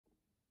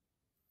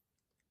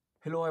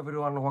Hello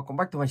everyone, welcome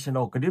back to my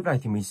channel. Clip này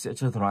thì mình sẽ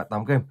chơi thể loại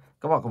 8 game.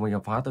 Các bạn cùng mình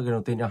khám phá tựa game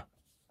đầu tiên nha.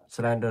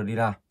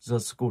 Slendrina The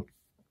Cellar.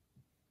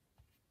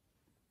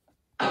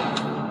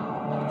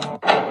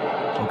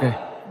 Ok.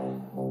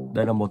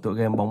 Đây là một tựa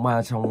game bóng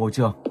ma trong ngôi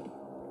trường.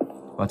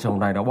 Và trường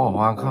này đã bỏ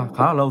hoang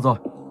khá là lâu rồi.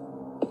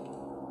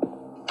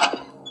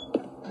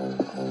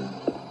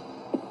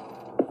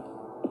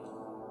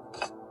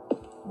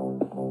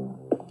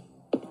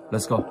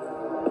 Let's go.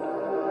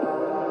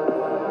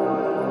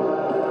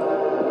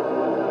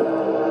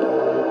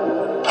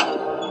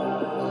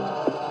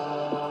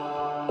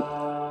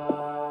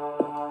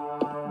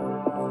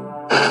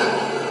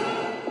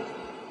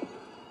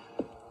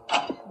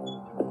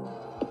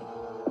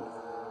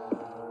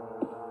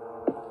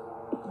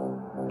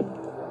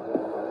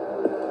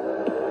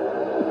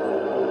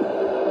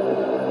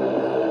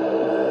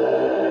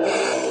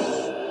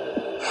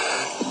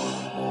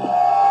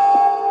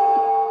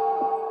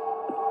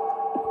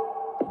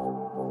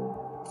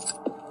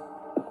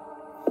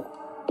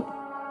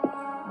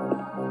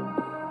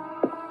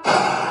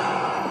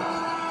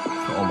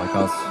 Oh my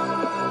god.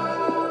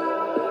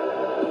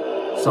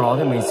 Sau đó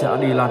thì mình sẽ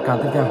đi lan can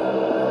tiếp theo.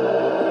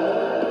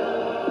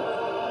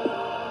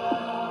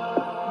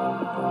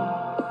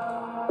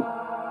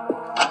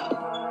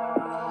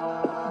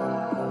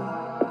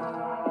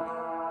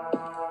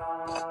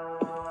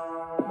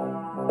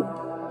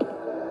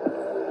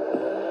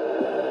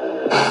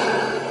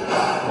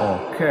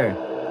 Ok.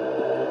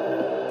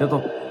 Tiếp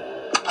tục.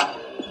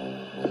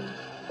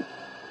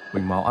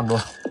 Bình máu ăn luôn.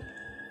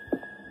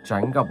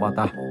 Tránh gặp bà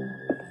ta.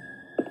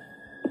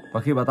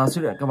 Và khi bà ta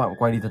xuất hiện các bạn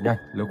quay đi thật nhanh.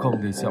 Nếu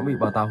không thì sẽ bị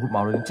bà ta hút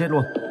máu đến chết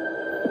luôn.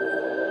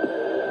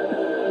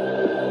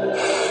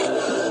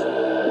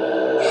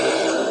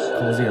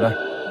 Không có gì ở đây.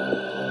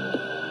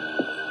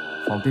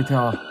 Phòng tiếp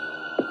theo.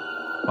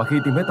 Và khi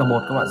tìm hết tầng 1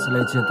 các bạn sẽ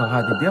lên trên tầng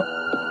 2 tìm tiếp.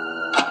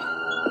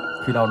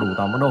 Khi nào đủ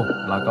 8 món đồ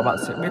là các bạn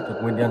sẽ biết được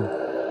nguyên nhân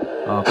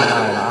con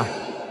này là ai.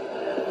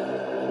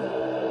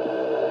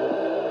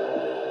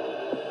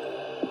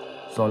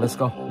 Rồi let's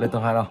go, lên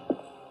tầng 2 nào.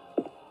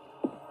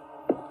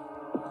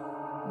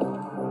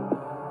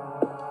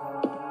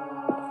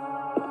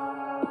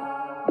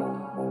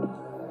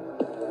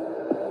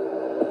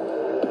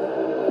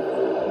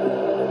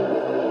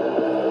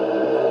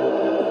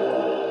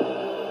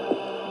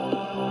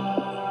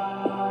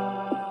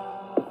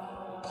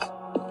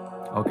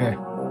 Ok.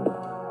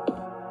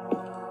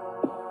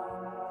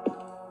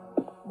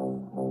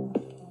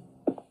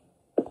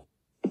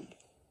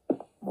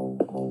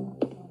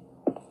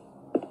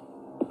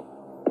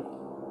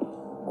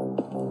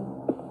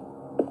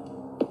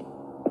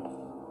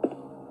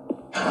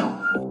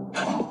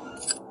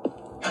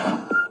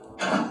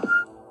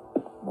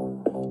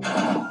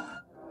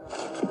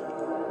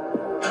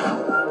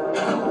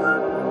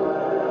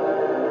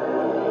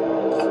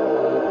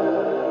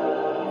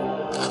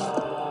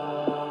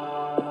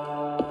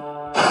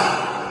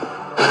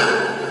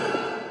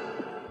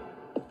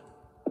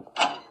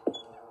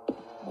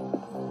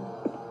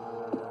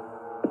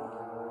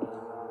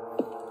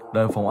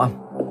 Đây là phòng ăn,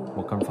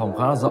 một căn phòng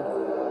khá là rộng.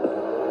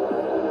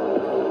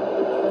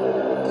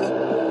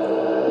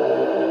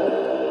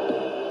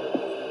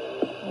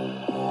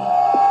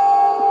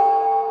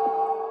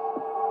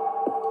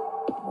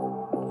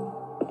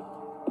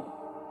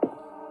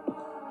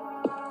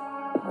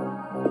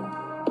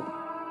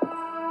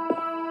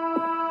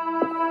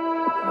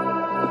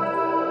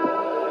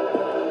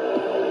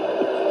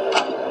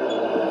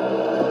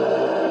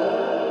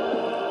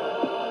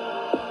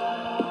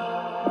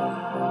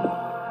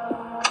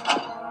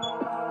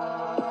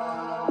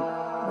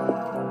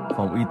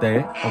 Phòng y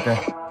tế, ok.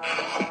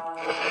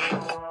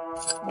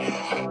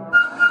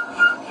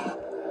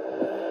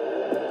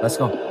 Let's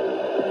go.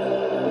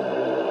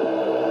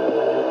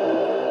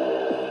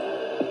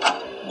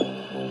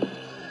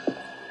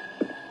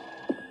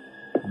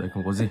 Đây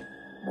không có gì.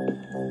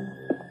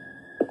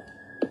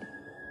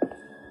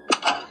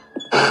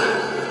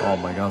 Oh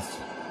my god.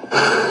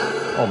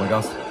 Oh my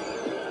god.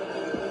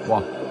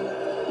 Wow.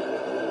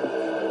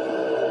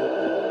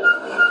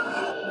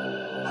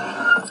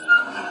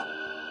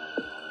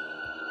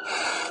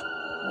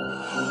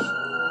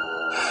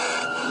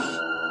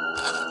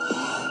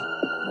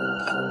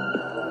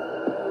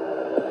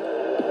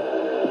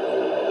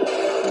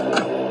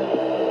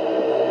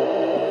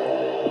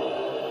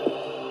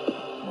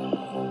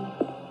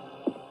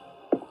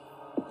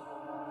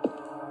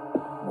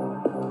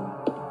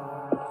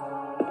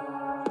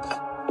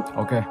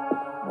 Ok.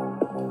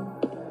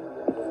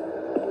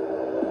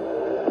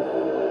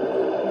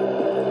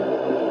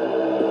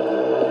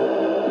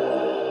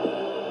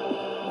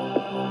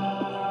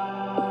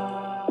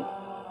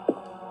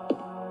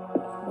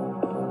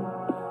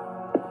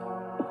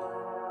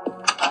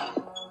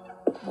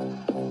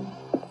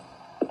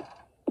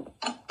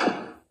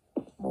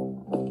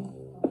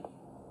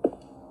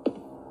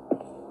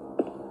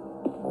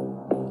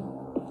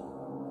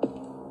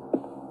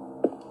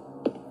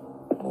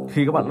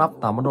 Khi các bạn lắp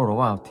 8 món đồ đó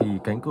vào thì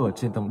cánh cửa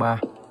trên tầng 3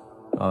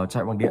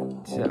 chạy bằng điện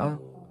sẽ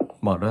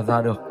mở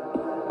ra được.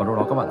 Và lúc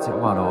đó các bạn sẽ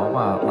vào đó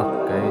và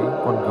đặt cái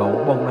con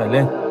gấu bông này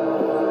lên.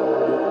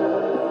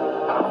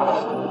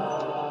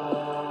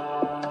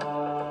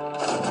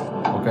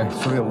 Ok,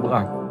 xuất hiện một bức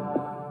ảnh.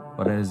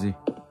 Và đây là gì?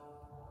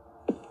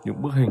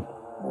 Những bức hình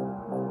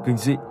kinh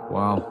dị.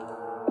 Wow,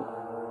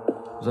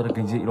 rất là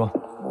kinh dị luôn.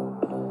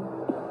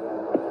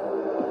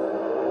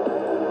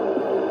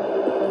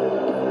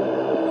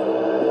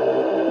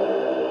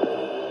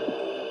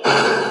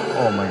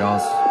 Oh my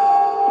god.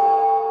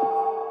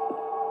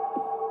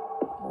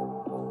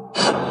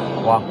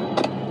 Wow.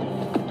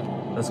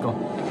 Let's go.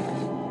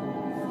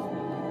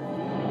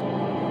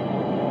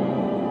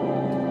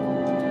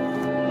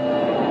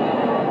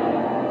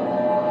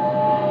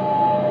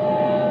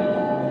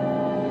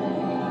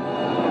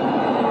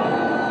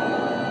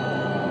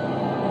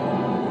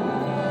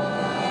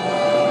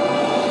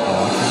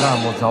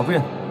 Một giáo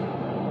viên.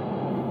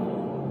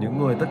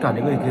 Tất cả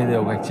những người kia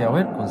đều gạch chéo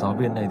hết, còn giáo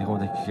viên này thì không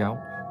thể chéo,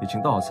 thì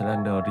chứng tỏ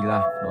Slender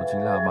đó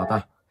chính là bà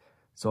ta.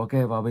 Rồi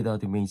ok, và bây giờ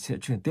thì mình sẽ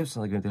chuyển tiếp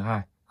sang game thứ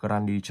hai,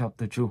 Granny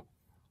Chapter 2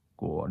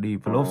 của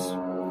Develops.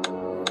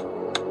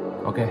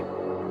 Ok.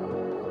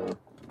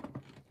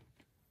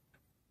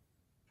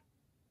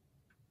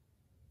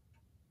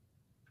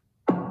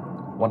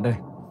 One day.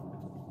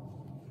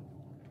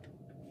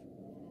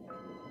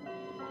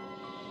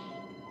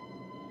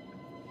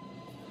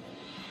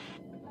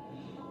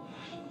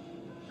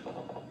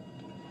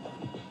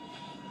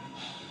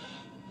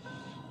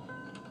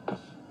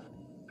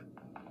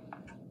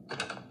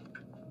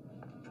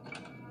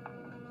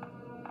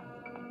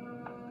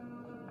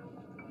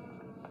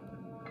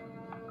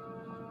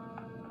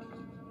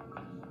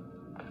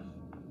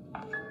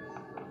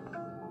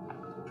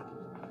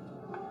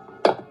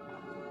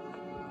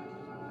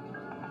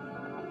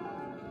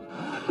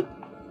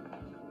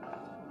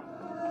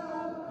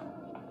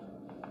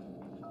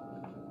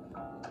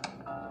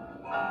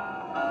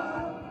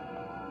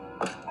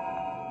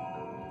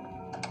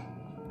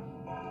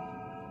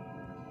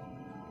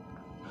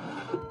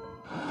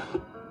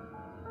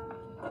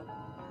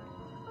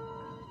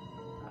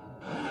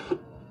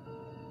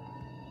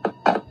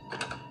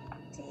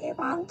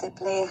 Want to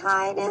play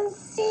hide and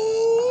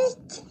seek?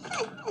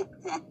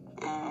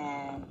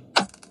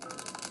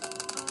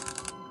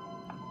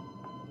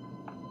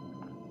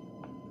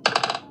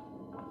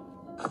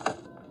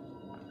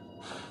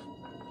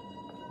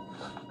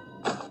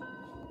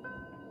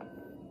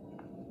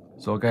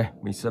 Rồi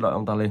ok, mình sẽ đợi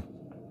ông ta lên.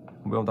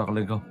 Không biết ông ta có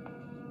lên không?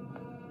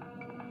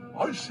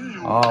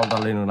 Ông ta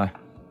lên rồi này.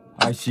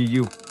 I see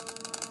you.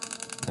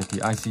 Này thì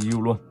I see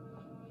you luôn.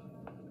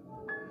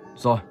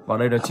 Rồi, vào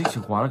đây là chiếc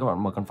chìa khóa để các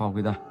bạn mở căn phòng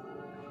kia ra.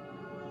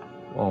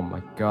 Oh my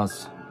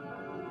god.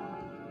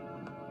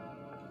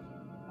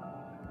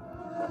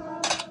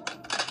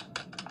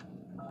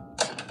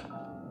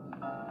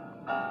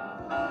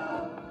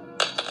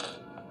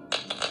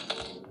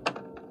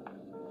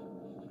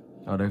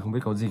 Ở đây không biết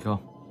có gì không?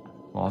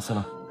 Ngó xem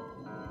nào.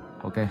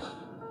 Ok.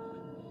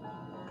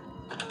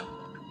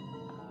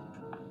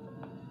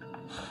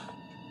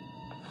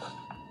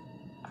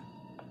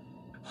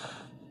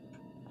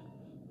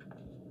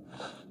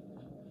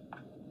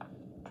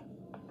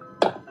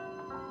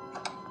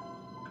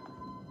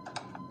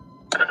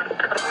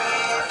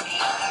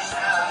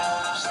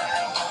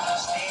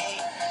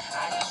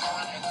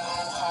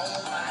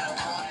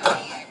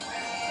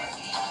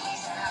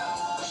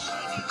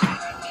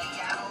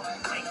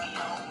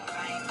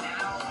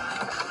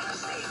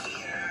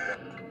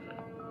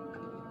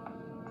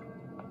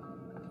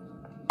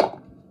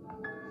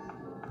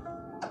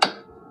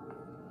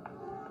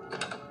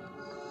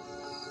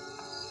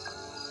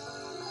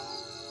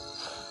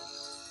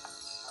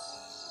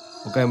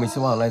 Ok, mình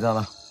sẽ mở này ra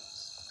nào.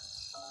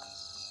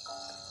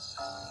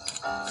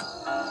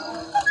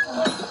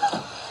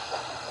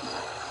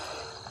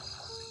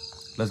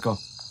 Let's go.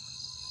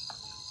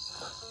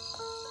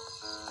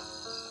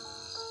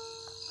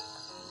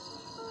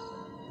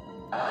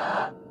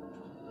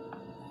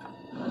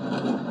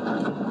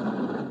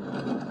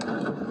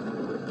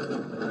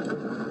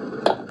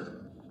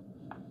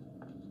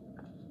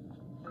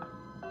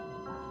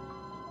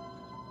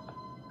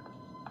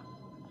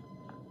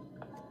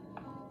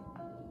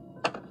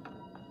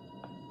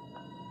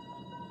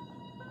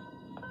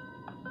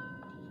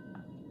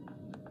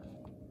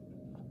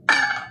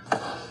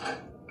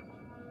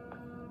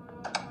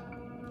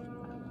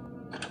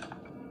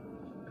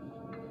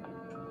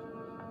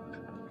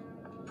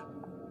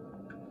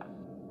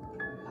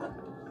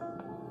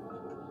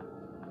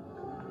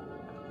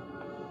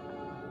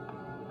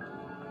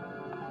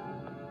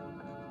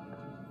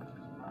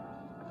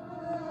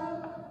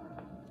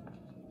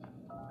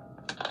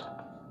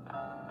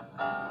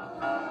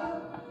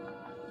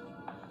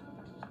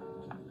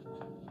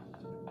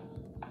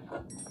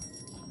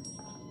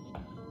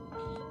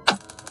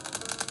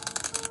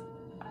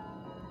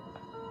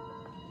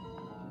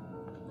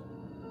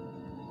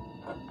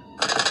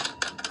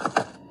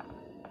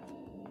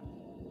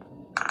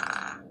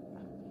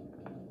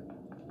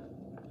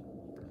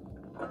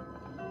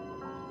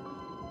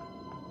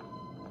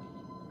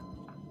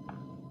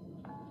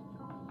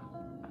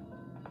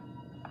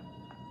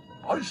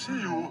 I see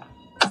you.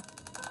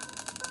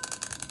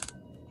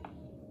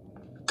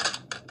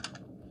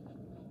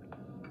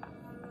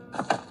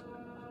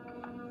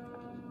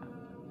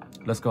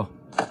 Let's go.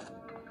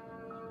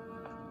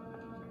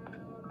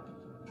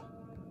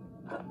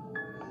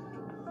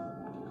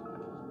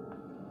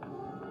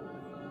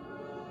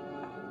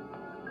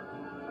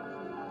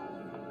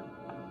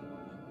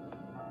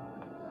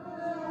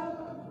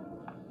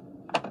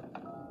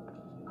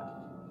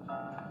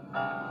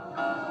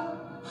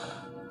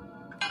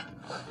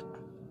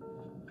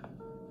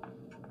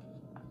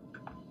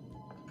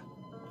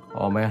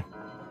 Oh man.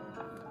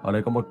 Ở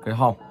đây có một cái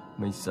hòm.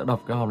 Mình sẽ đập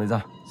cái hòm này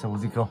ra xem có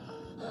gì không.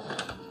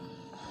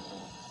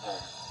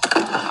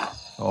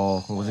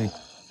 Không có gì.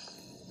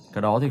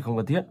 Cái đó thì không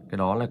cần thiết. Cái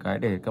đó là cái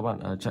để các bạn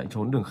chạy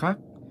trốn đường khác.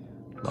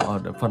 Ở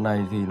phần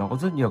này thì nó có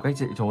rất nhiều cách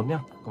chạy trốn nhá.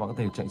 Các bạn có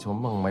thể chạy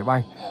trốn bằng máy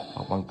bay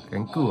hoặc bằng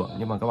cánh cửa,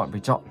 nhưng mà các bạn phải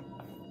chọn.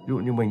 Ví dụ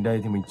như mình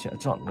đây thì mình sẽ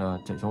chọn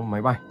chạy trốn bằng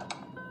máy bay,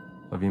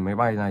 bởi vì máy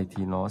bay này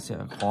thì nó sẽ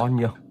khó hơn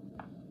nhiều.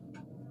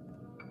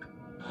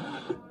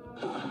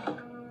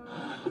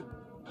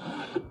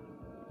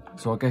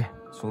 Rồi ok,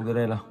 xuống dưới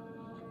đây nào.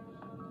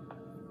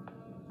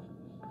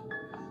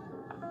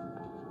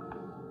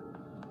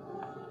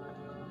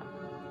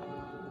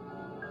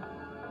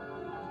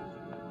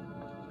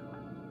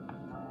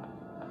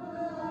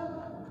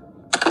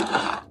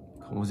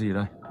 Không có gì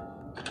đây.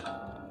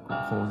 Cũng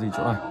không có gì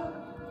chỗ này.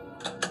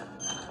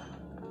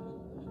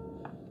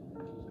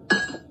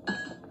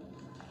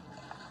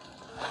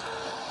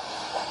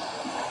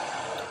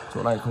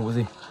 Chỗ này không có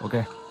gì. Ok.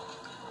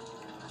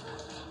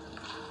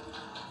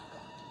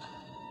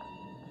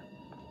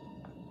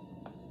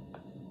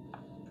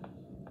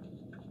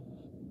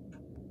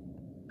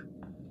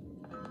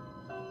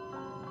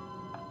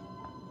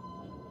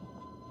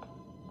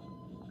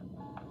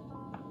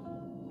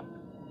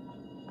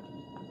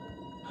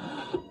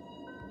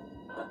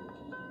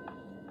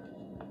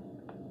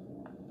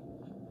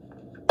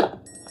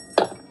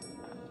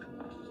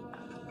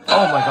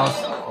 Oh my god.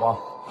 Wow,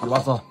 bị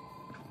bắt rồi.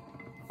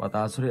 Và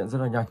ta xuất hiện rất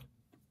là nhanh.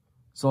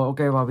 Rồi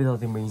ok, và bây giờ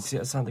thì mình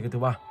sẽ sang tới cái thứ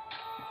ba.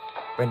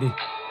 Bendy.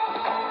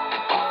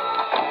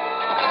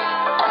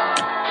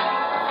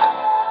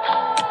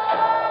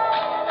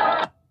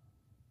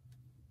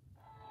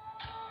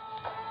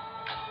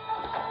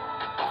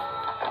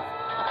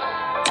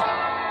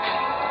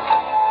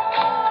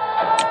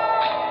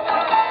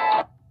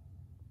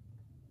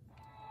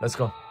 Let's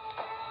go.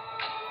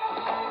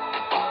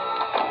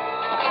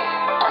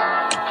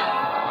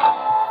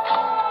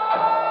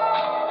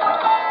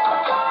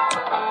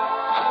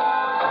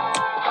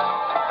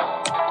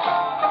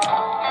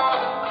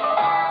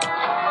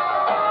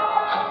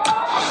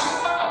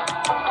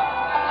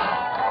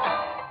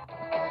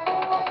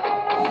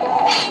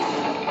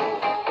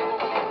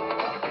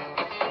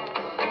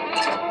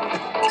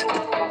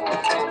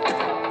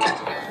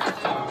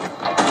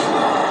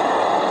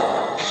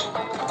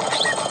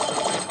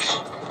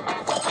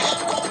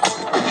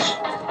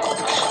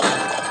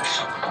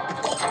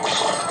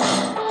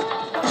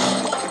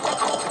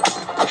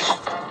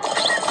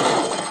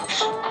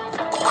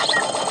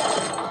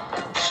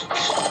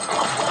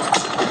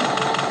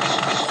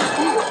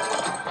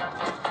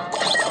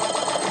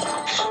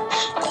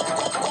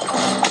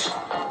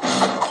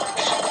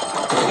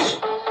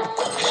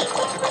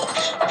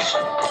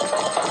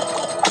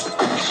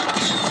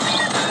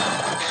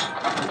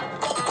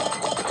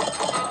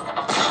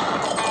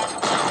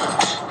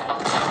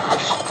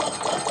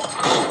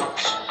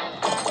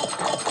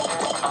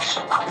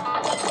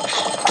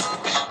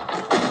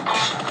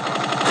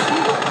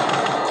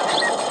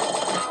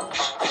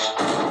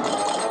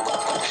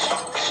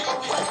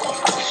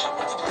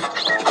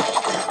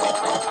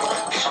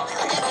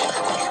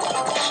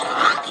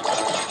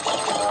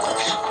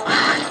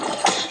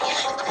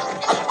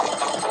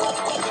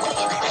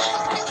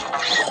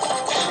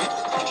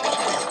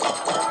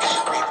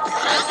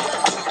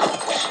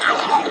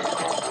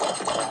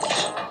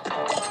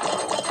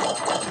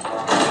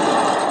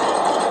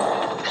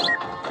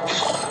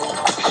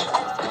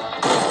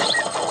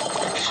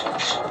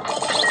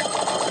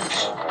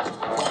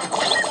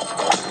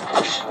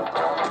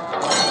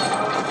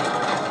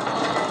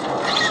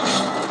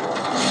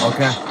 Ok.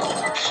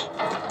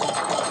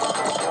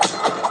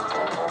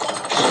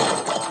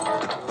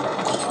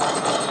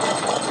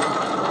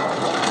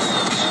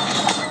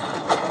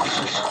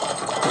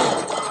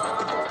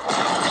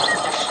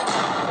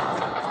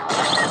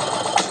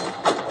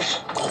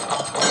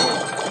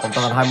 Ông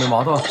ta còn 20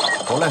 máu thôi.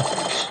 Cố lên.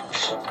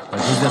 Phải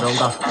tiêu diệt ông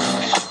ta.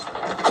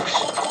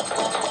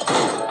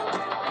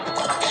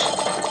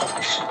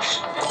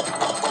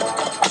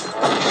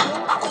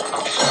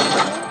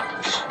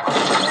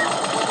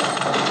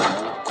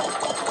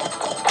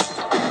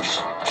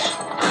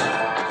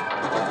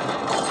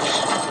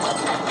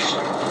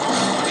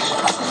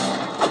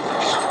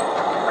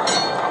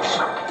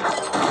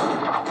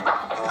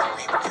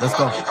 Let's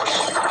go.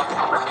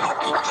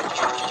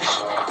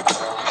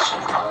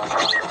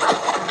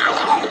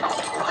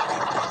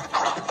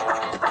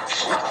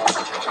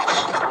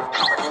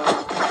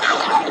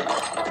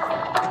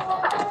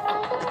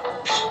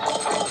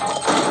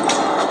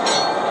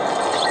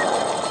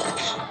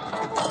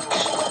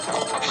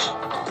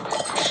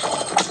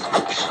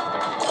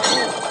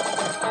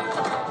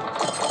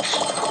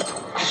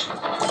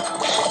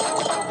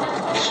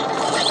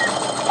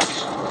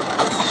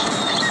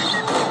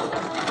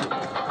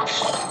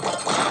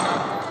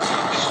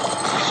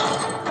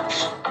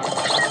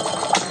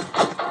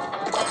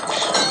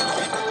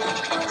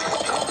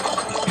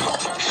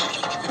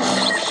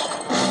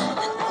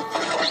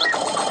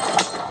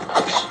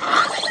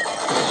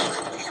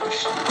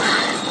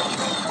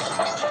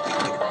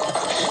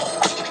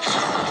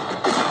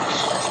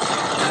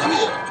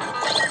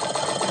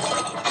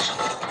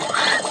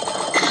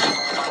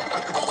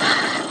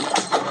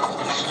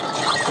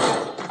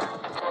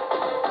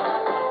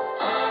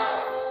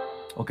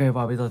 Ok,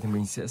 và bây giờ thì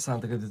mình sẽ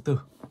sang tới cái thứ tư,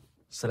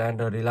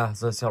 Slender The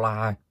Cellar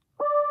 2.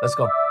 Let's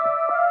go.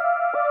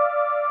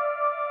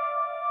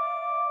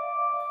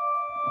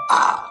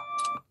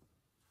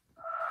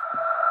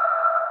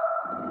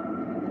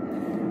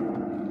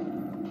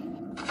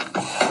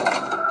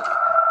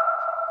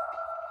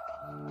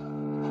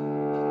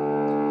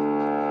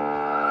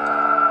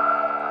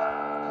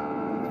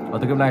 Ở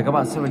tựa game này các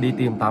bạn sẽ phải đi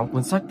tìm 8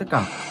 cuốn sách tất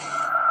cả.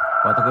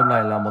 Và tựa game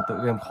này là một tựa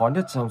game khó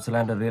nhất trong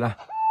Slendrina.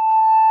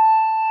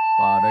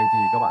 Và ở đây thì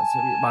các bạn sẽ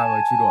bị 3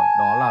 người truy đuổi,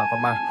 đó là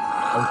con ma,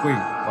 ông quỷ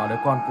và đứa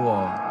con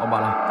của ông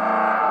bà này.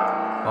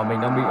 Và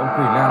mình đang bị ông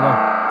quỷ leo rồi,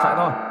 chạy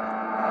thôi.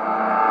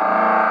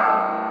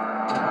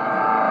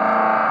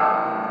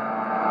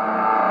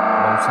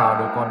 Mong sao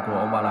đứa con của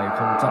ông bà này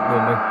không chặn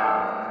đường mình.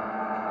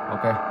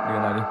 Ok, đi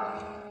này đi.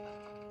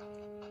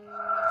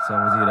 Xem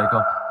có gì đây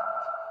không?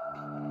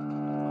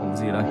 Không có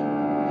gì đây.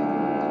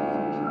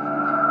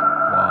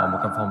 Wow, một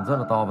căn phòng rất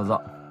là to và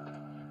rộng.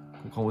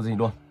 Cũng không có gì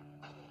luôn.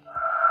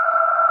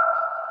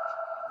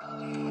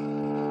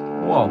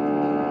 Wow.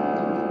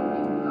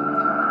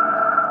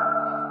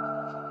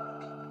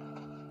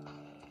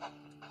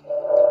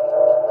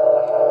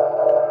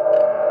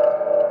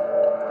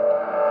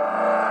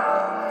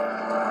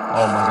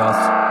 Oh my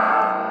gosh.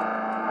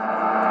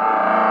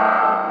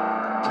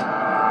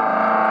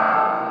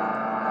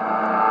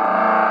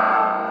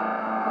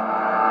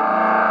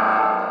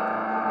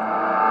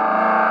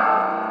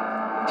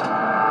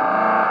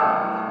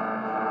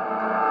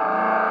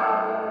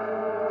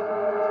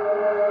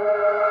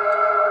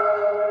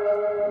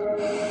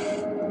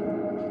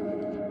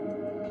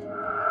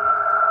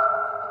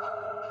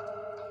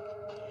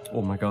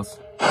 Oh my gosh.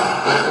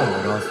 Oh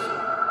my gosh.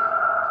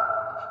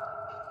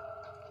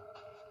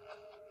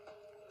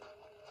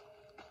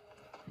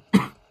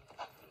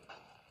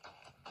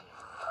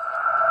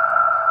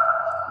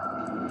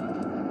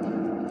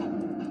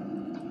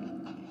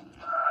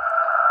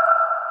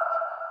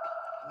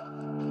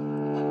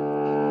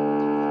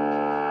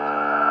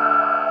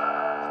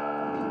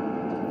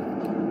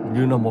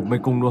 Như là một mê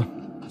cung luôn,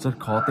 rất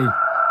khó tìm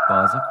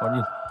và rất khó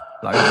nhìn.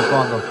 Lại có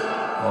con rồi.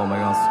 Oh my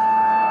gosh.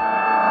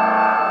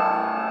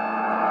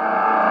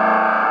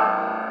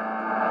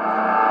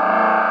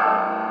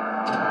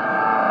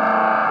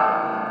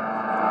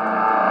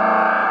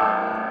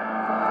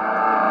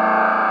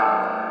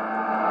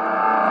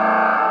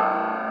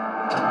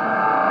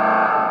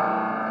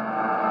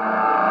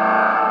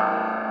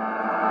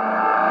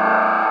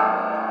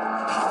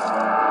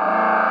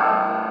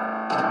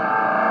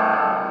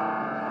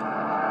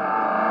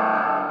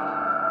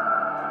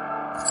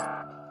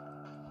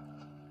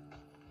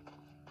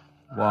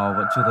 Wow,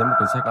 vẫn chưa thấy một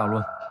quyển sách nào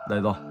luôn.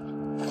 Đây rồi,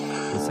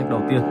 quyển sách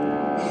đầu tiên.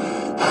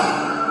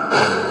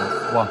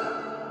 Wow.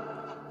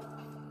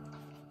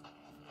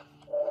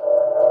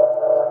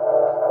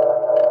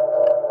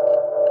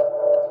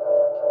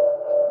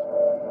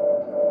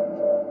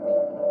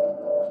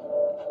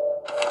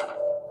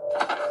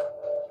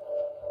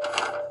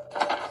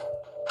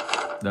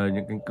 Đây là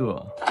những cánh cửa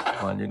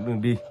và những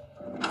đường đi.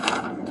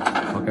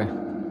 Ok.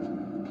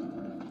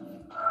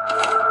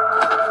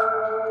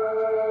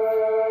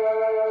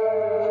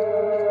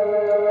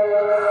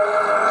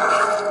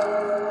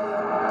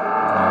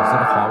 Rất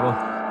là khó luôn.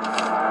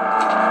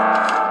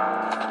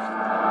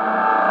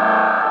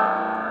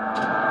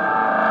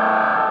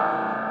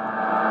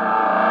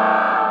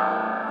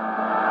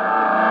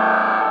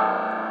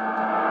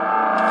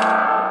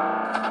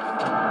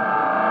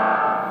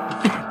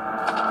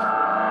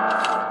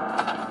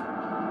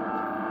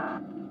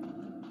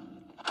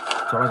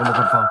 Chỗ này có một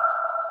căn phòng.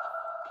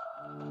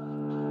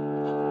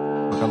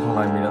 Và căn phòng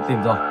này mình đã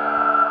tìm rồi.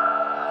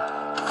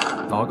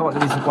 Đó, các bạn cứ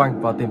đi xung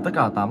quanh và tìm tất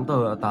cả 8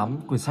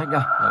 quyển sách nha.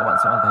 Và các bạn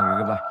sẽ hoàn thành cái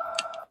game này.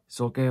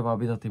 So, ok, và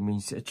bây giờ thì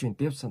mình sẽ chuyển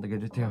tiếp sang tới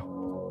game tiếp theo,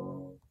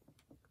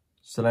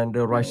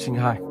 Slender Rising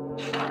 2.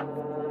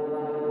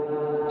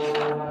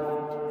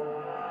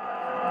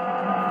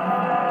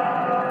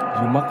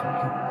 You must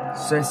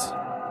sense.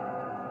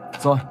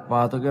 Rồi,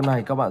 và tựa game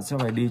này các bạn sẽ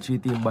phải đi truy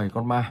tìm 7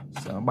 con ma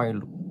sẽ bay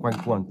quanh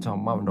quẩn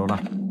trong map bản đồ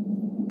này,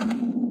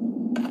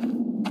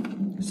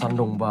 săn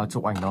đùng và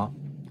chụp ảnh nó.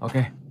 Ok.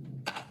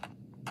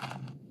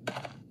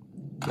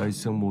 Đây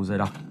sương mù dày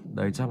đặc.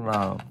 Đây chắc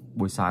là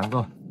buổi sáng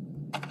rồi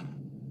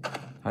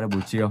hay là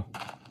buổi chiều,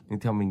 nhưng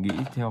theo mình nghĩ,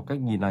 theo cách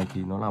nhìn này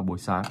thì nó là buổi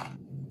sáng,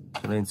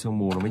 cho nên sương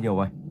mù nó mới nhiều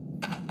vậy.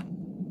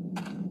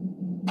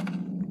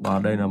 Và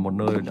đây là một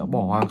nơi đã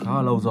bỏ hoang khá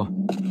là lâu rồi,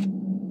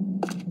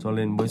 cho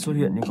nên mới xuất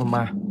hiện những con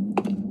ma.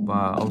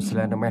 Và ông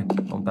Slenderman,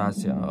 ông ta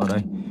sẽ ở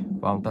đây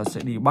và ông ta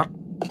sẽ đi bắt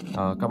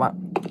các bạn,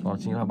 đó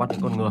chính là bắt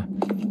những con người.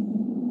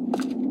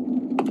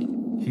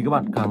 Khi các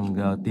bạn càng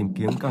tìm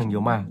kiếm càng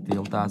nhiều ma thì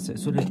ông ta sẽ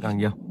xuất hiện càng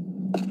nhiều.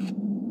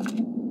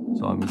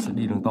 Rồi mình sẽ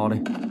đi đường to đây.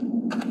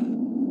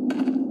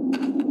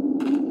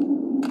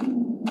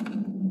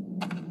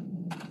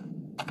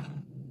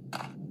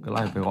 Cái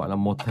này phải gọi là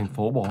một thành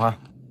phố bỏ hoang.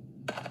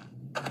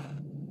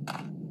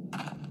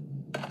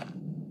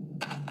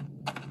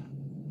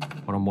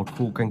 Hoặc là một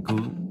khu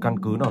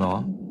căn cứ nào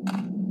đó.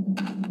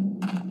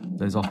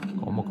 Đây rồi,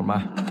 có một con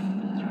ma.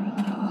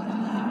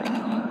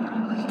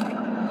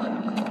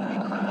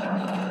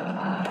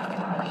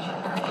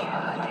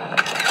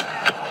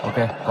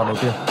 con đầu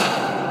tiên.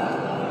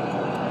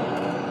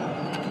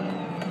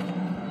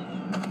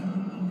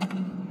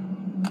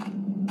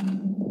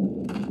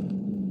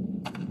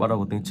 Bắt đầu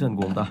có tiếng chân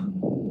của ông ta.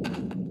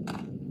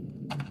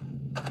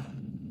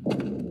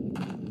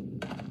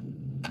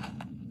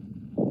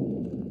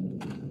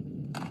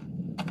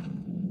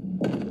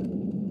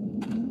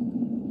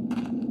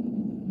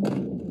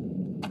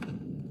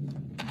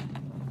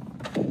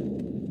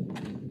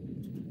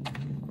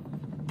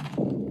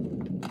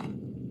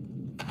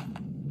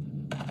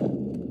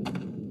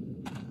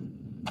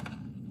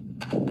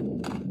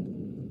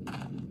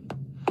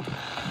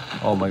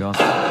 Oh my god.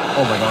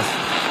 Oh my god.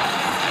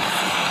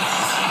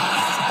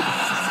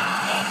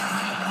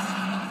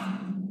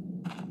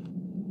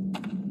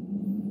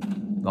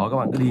 Đó, các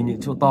bạn cứ đi những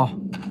chỗ to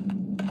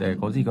để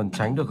có gì còn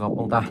tránh được gặp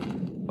ông ta.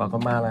 Và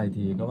con ma này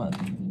thì các bạn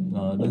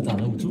đơn giản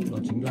hơn một chút, đó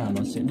chính là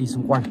nó sẽ đi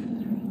xung quanh,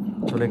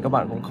 cho nên các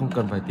bạn cũng không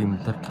cần phải tìm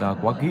thật là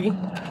quá kỹ.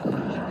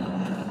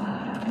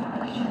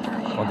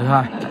 Còn thứ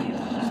hai,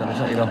 xem nó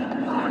chạy đâu.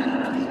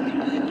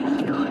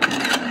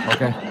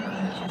 Ok.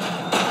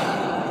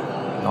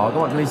 Đó,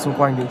 các bạn đi xung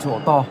quanh những chỗ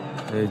to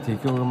thì khi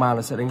con ma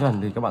nó sẽ đến gần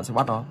thì các bạn sẽ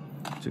bắt nó,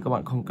 chứ các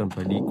bạn không cần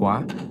phải đi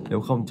quá,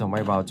 nếu không chẳng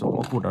may vào chỗ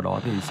ngõ cụt nào đó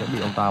thì sẽ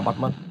bị ông ta bắt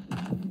mất.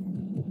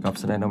 Gặp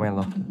Slenderman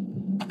rồi.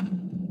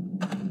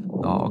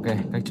 Đó, ok,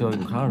 cách chơi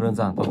cũng khá là đơn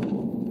giản thôi.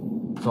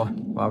 Rồi,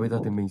 và bây giờ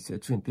thì mình sẽ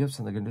chuyển tiếp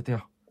sang game tiếp theo,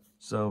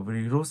 The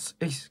Virus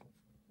X.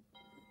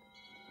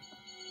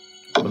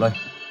 Play.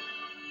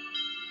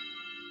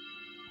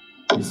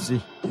 PC,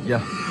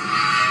 yeah.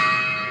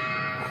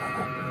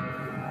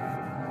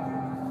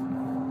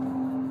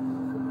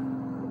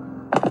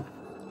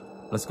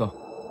 Let's go.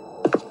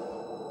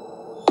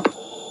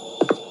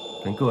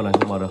 Cánh cửa này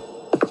không mở được.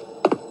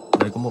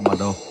 Đây có một bản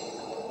đồ.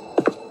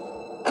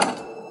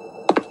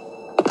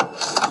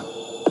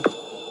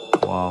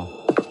 Wow,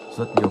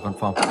 rất nhiều căn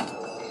phòng.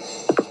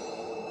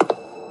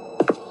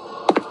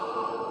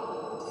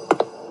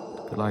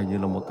 Cái này như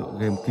là một tựa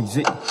game kinh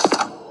dị.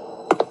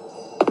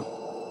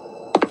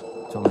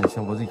 Trong này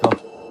xem có gì không.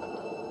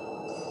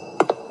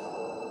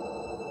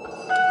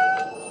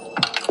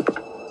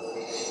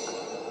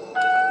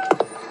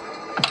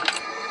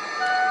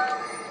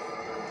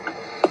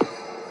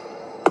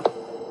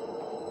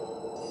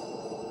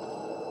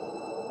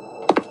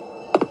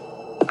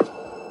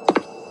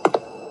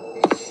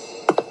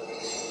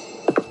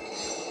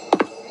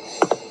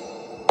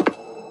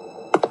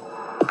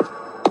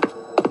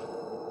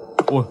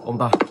 Ui, ông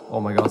ta.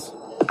 Oh my god.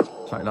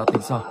 Chạy đã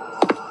tính sao.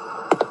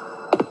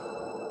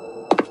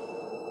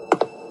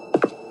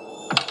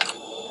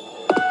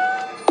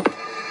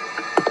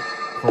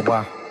 Không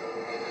qua.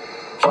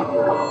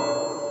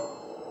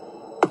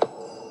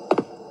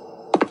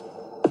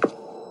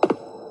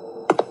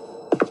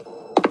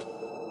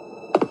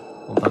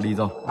 Ông ta đi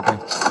rồi. Ok.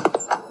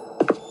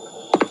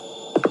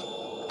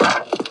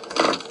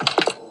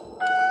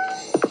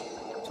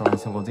 Trong này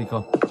xem có gì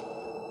không.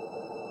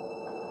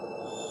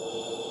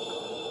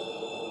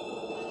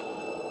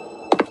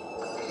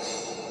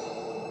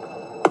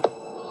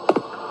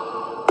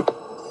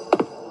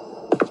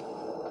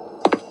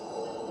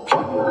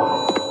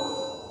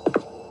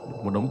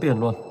 Một đống tiền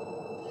luôn.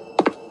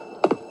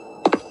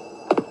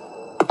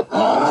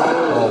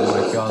 Oh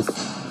my god.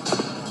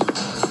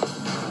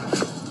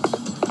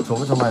 Trốn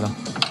ở trong này nào.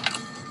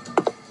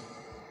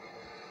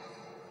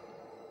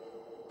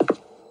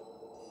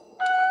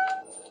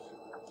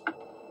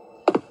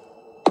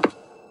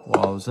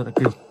 Wow, rất là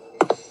kinh.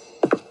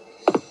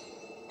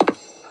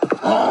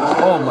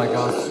 Oh my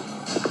god.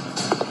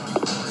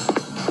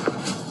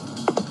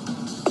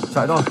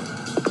 Chạy thôi.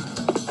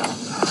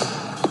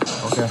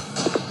 Ok.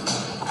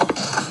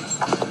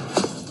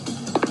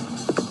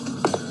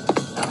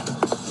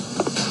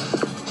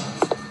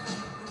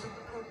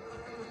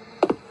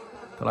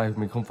 Cái này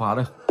mình không phá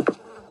được.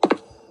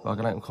 Và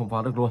cái này cũng không phá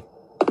được luôn.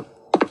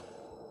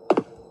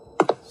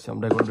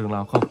 Xem đây có đường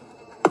nào không.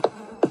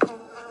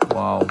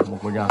 Wow, một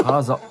ngôi nhà khá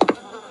là rộng.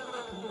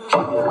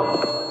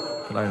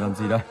 Cái này làm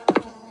gì đây?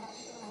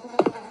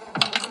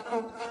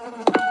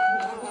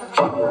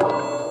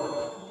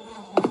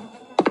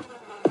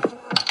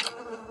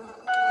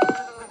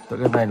 Tựa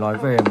game này nói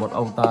về một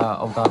ông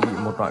ta bị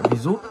một loại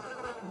virus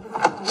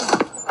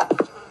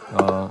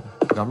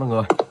gắn vào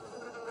người.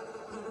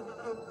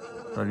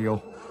 Radio.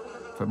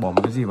 Phải bỏ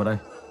một cái gì vào đây.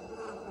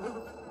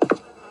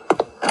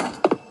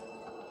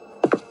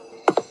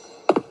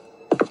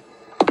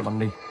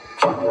 Bendy.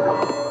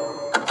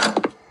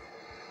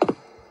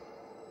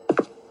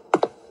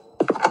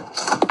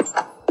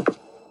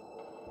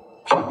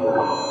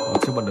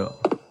 Chưa bật được.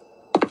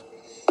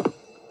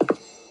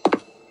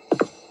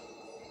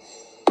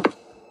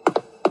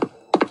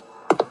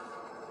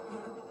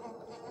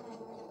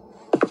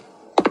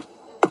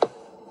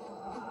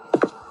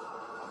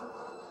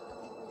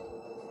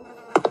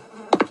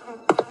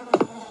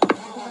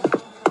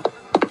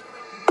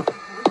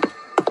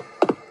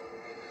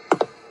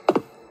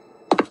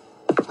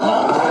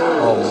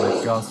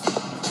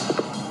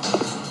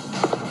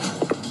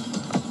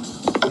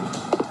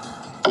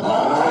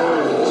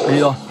 Đi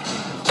rồi.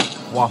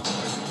 Wow.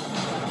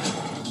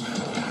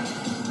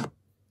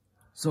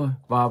 Rồi,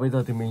 và bây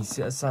giờ thì mình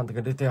sẽ sang tới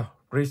cái tiếp theo.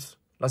 Chris,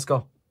 let's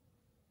go.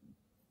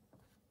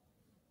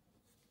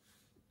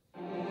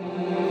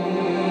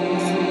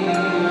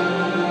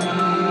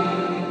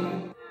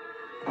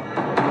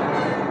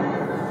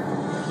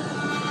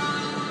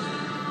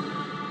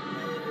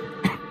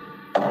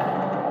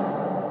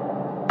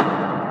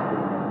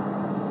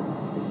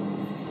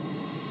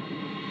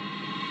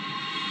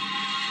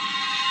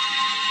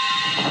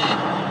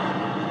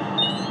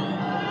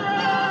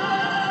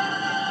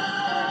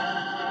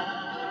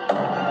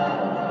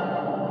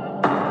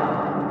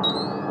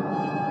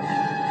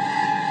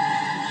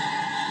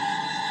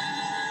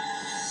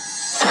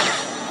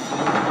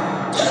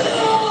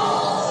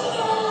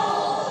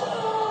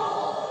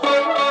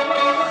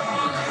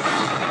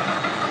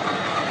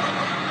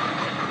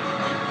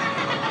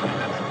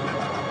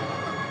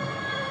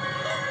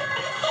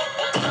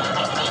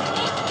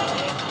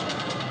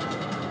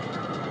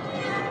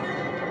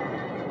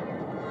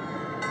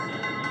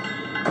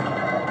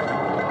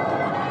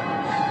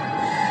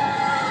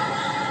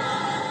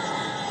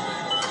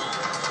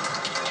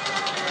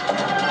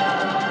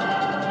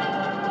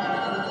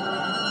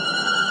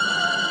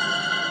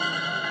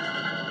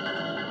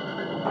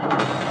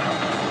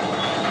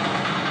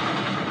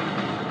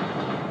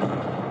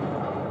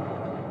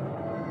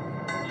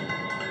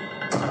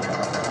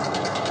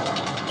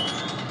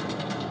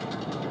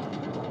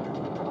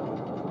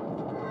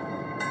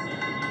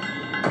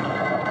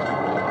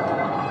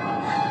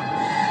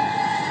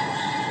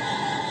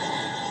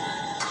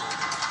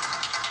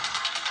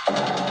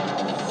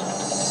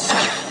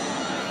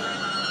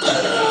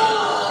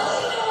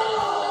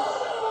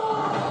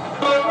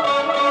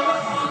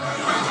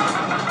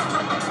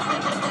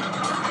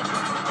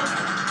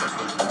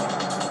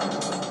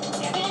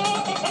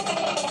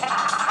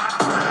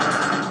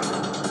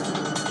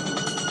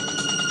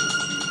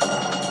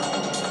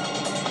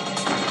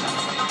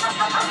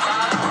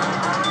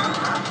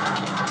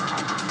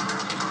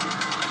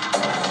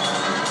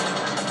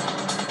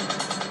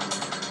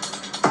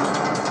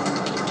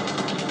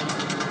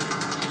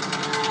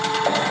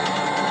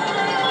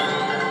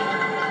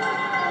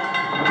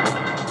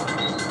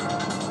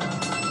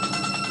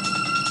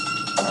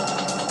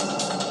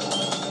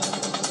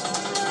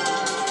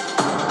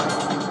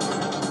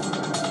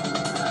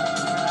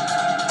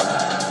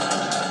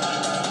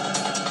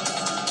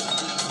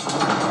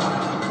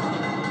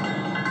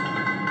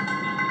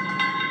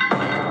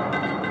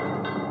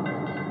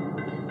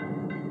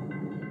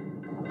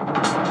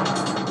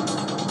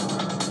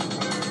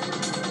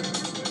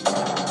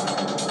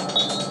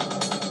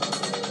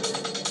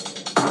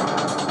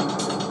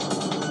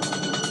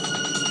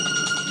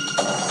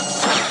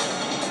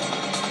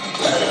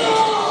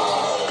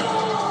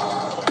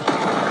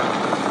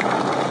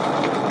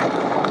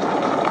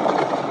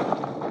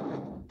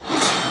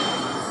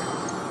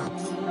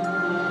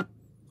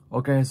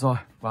 Ok rồi,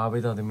 và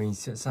bây giờ thì mình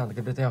sẽ sang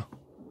cái tiếp theo.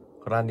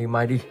 Granny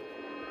Maidy.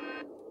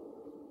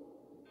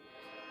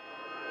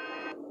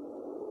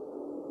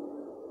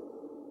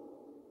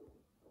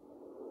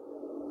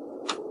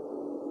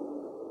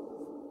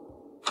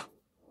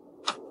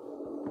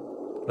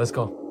 Let's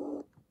go.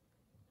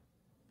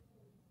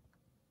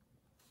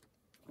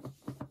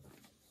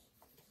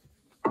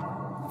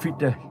 Fit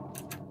đây.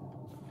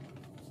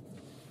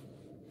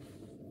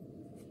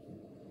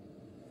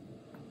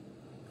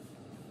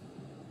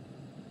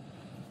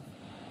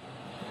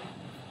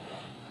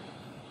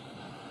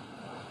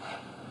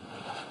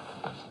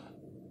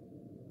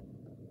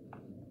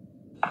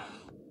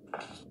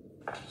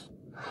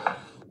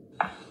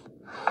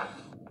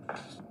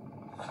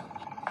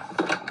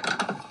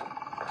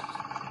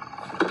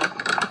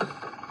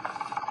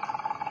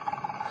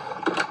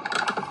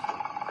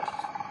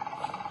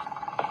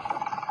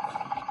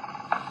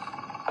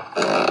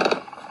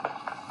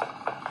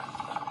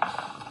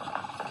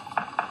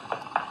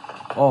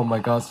 Oh my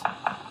god,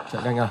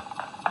 chạy nhanh à.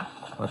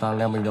 Và ta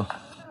leo mình rồi.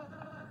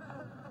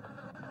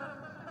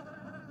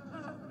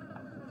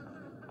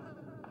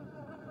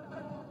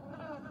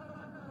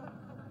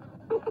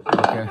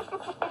 Ok.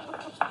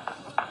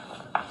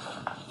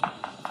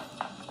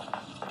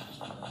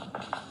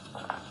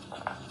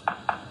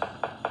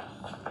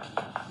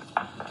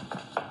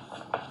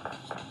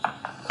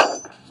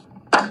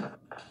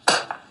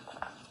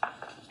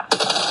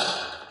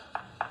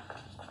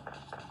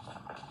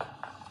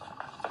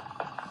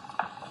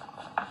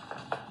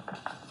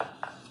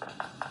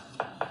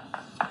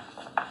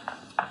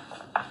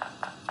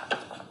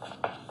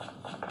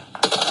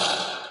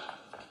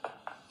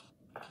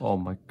 Oh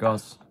my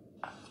gosh.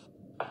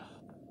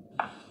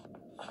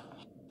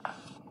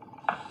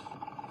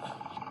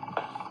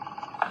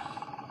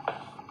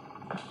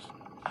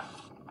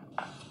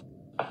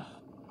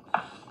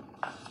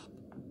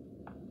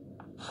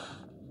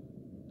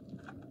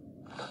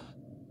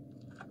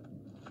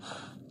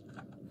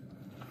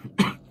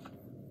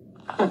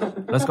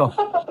 Let's go.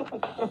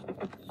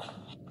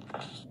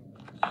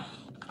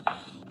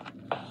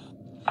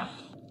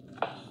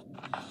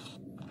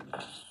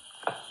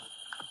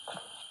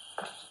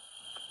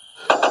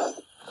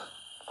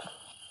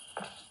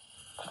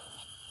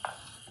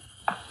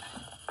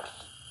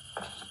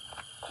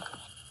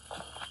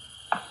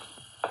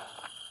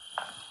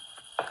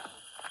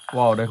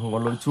 Wow, đây không có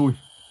lối chui.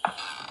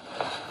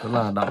 Tức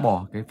là đã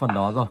bỏ cái phần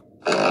đó rồi.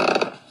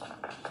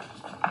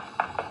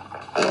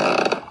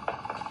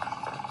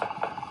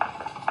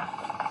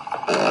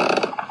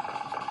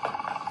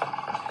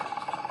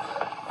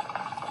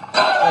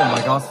 Oh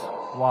my god.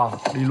 Wow,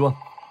 đi luôn.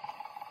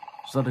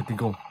 Rất là kinh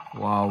khủng.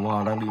 Wow,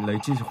 wow, đang định lấy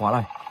chiếc chìa khóa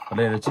này. Và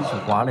đây là chiếc chìa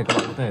khóa để các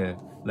bạn có thể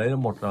lấy được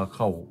một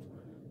khẩu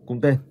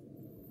cung tên.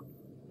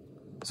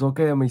 Rồi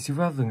ok, mình xin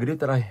phép dừng clip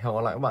tại đây. Hẹn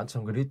gặp lại các bạn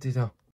trong clip tiếp theo.